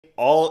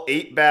All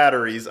 8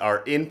 batteries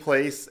are in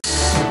place.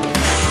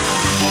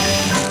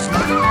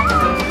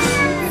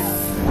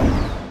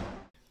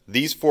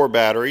 These 4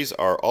 batteries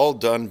are all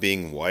done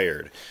being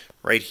wired.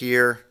 Right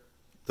here,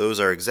 those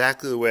are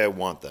exactly the way I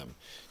want them.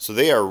 So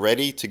they are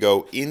ready to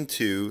go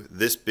into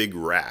this big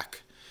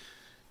rack.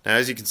 Now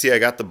as you can see, I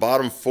got the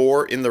bottom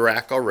 4 in the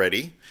rack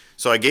already.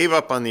 So I gave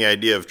up on the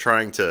idea of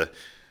trying to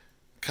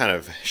kind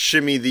of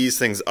shimmy these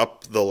things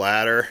up the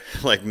ladder,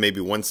 like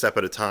maybe one step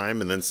at a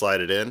time and then slide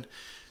it in.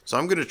 So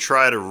I'm going to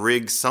try to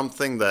rig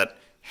something that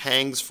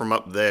hangs from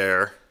up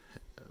there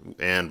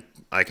and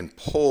I can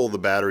pull the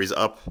batteries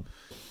up.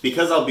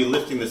 Because I'll be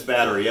lifting this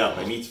battery up,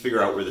 I need to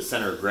figure out where the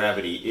center of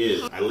gravity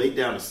is. I laid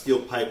down a steel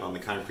pipe on the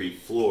concrete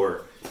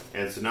floor,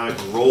 and so now I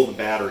can roll the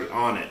battery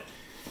on it.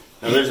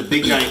 Now there's a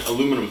big giant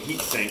aluminum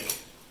heat sink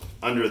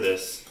under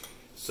this,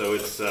 so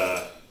it's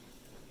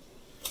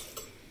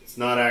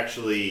not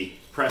actually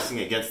pressing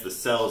against the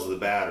cells of the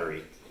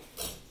battery.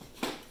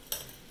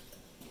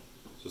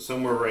 So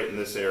somewhere right in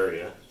this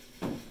area.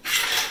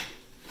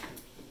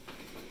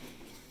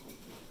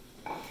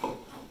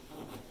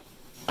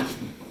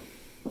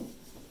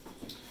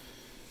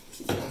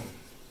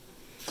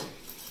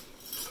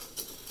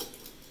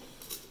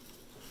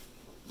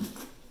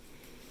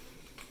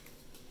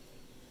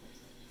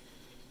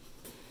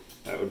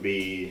 That would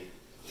be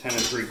 10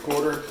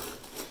 3/4,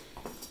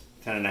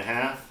 10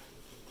 1/2,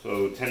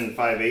 so 10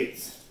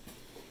 5/8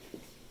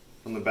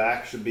 from the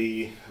back should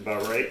be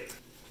about right.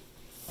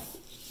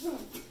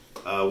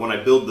 When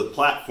I build the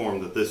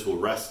platform that this will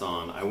rest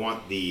on, I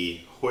want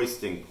the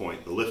hoisting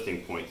point, the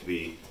lifting point, to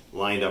be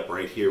lined up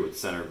right here with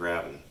center of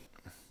gravity.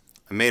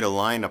 I made a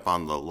line up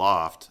on the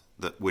loft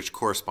which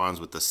corresponds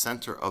with the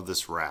center of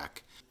this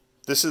rack.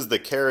 This is the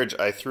carriage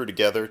I threw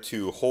together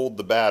to hold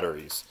the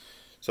batteries.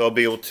 So I'll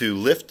be able to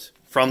lift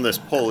from this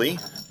pulley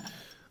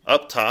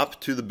up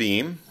top to the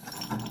beam.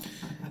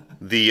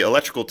 The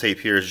electrical tape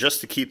here is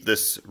just to keep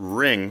this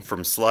ring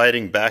from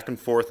sliding back and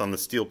forth on the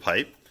steel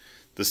pipe.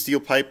 The steel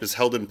pipe is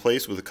held in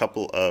place with a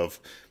couple of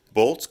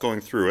bolts going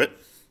through it.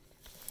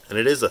 And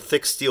it is a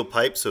thick steel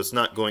pipe, so it's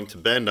not going to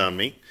bend on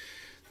me.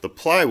 The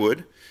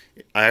plywood,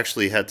 I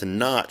actually had to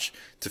notch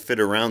to fit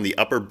around the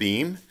upper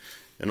beam.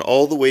 And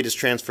all the weight is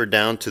transferred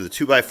down to the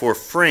 2x4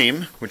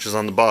 frame, which is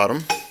on the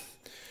bottom.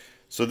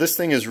 So this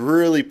thing is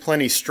really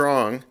plenty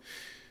strong,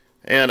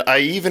 and I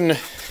even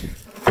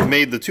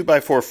made the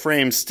 2x4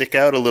 frame stick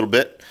out a little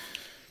bit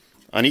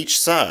on each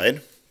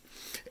side,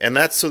 and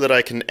that's so that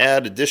I can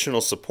add additional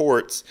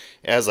supports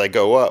as I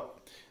go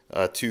up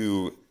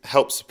to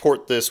help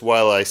support this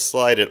while I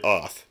slide it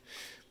off.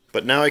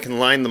 But now I can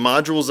line the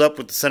modules up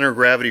with the center of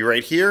gravity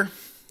right here,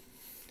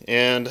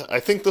 and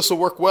I think this will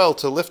work well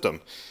to lift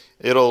them.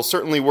 It'll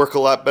certainly work a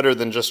lot better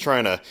than just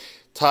trying to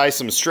tie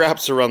some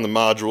straps around the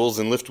modules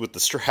and lift with the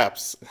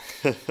straps.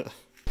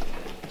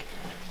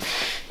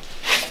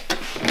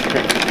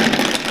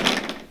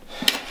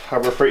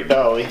 Harbor Freight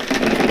dolly.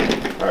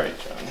 Alright,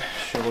 John.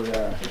 Sure we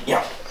are.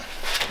 Yeah.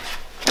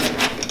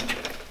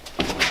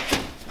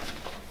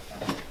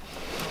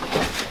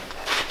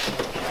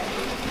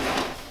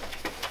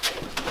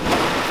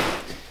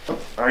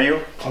 Are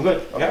you? I'm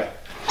good. Okay.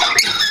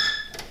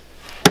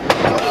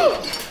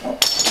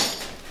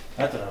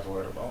 That's what I was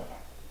worried about.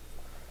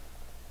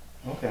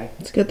 Okay.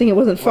 It's a good thing it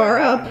wasn't far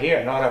up.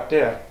 Here, not up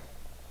there.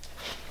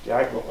 Yeah,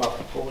 I go up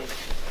and pull it.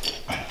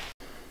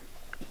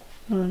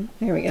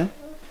 There we go.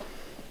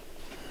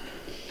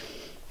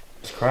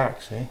 It's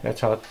cracked, see?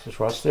 That's how it's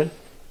rusted.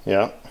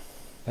 Yeah.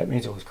 That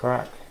means it was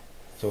cracked.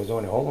 So it was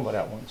only holding by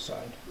that one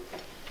side.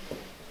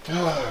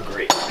 Oh,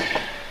 great.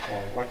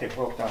 Well, what they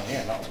broke down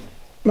here, that one.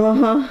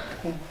 Uh-huh.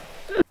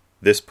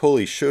 This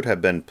pulley should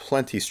have been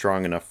plenty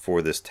strong enough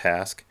for this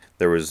task.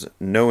 There was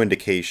no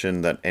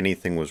indication that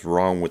anything was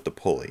wrong with the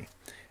pulley.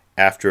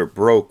 After it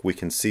broke, we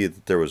can see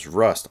that there was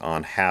rust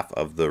on half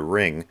of the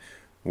ring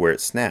where it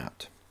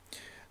snapped.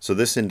 So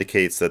this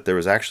indicates that there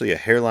was actually a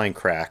hairline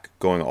crack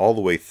going all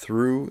the way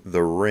through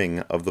the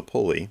ring of the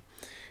pulley.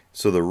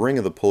 So the ring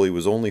of the pulley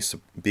was only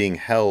being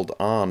held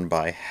on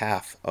by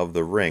half of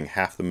the ring,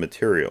 half the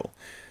material.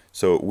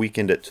 So it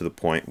weakened it to the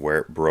point where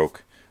it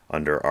broke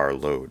under our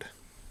load.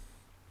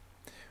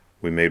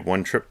 We made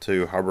one trip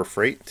to Harbor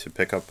Freight to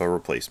pick up a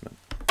replacement.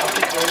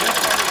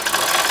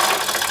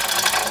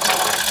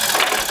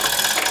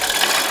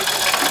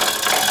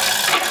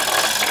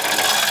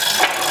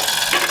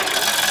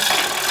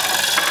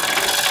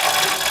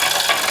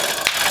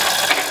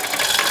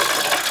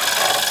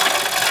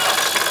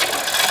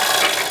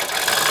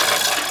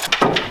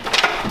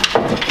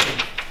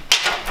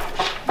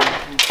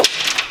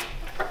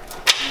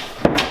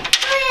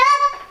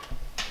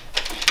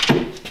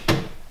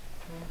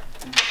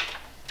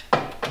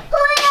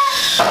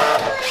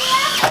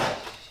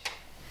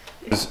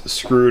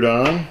 Screwed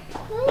on,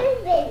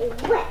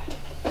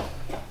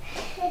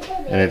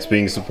 and it's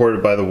being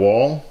supported by the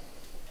wall.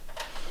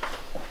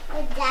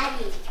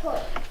 Daddy's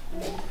toy.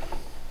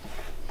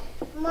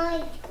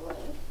 My toy.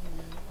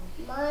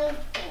 My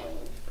toy.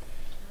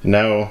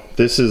 Now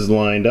this is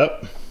lined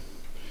up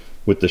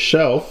with the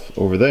shelf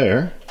over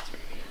there,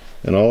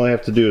 And all I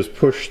have to do is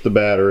push the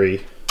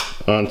battery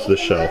onto the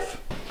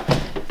shelf.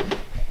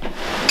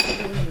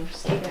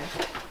 Stay there.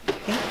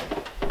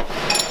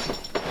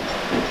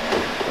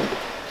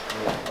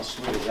 How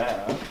sweet is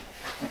that, huh?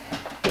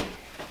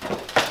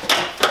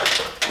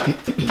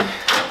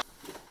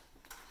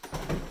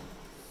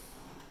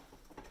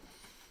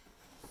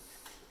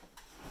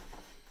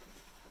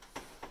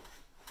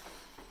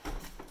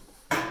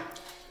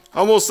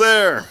 Almost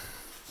there.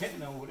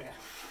 Hitting over there.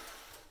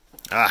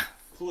 Ah.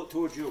 Pull it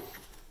towards you.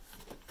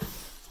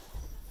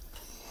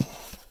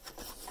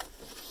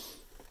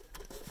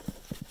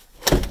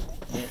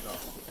 There you go.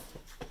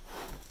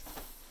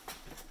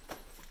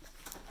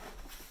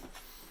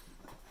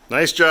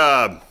 Nice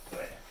job.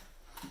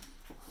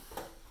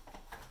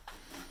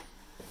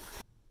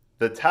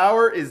 The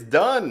tower is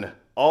done.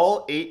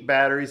 All 8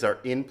 batteries are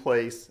in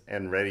place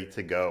and ready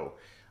to go.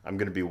 I'm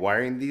going to be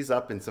wiring these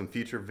up in some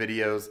future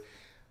videos.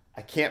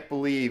 I can't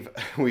believe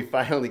we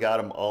finally got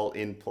them all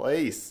in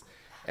place.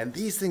 And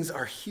these things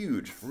are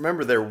huge.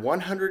 Remember, they're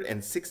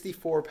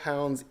 164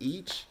 pounds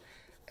each.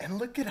 And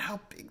look at how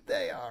big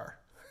they are.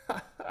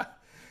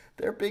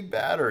 They're big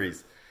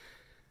batteries.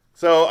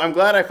 So I'm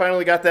glad I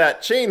finally got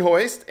that chain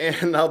hoist,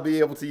 and I'll be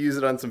able to use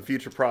it on some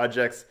future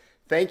projects.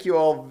 Thank you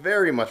all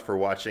very much for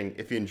watching.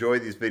 If you enjoy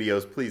these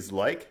videos, please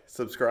like,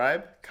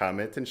 subscribe,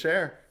 comment, and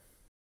share.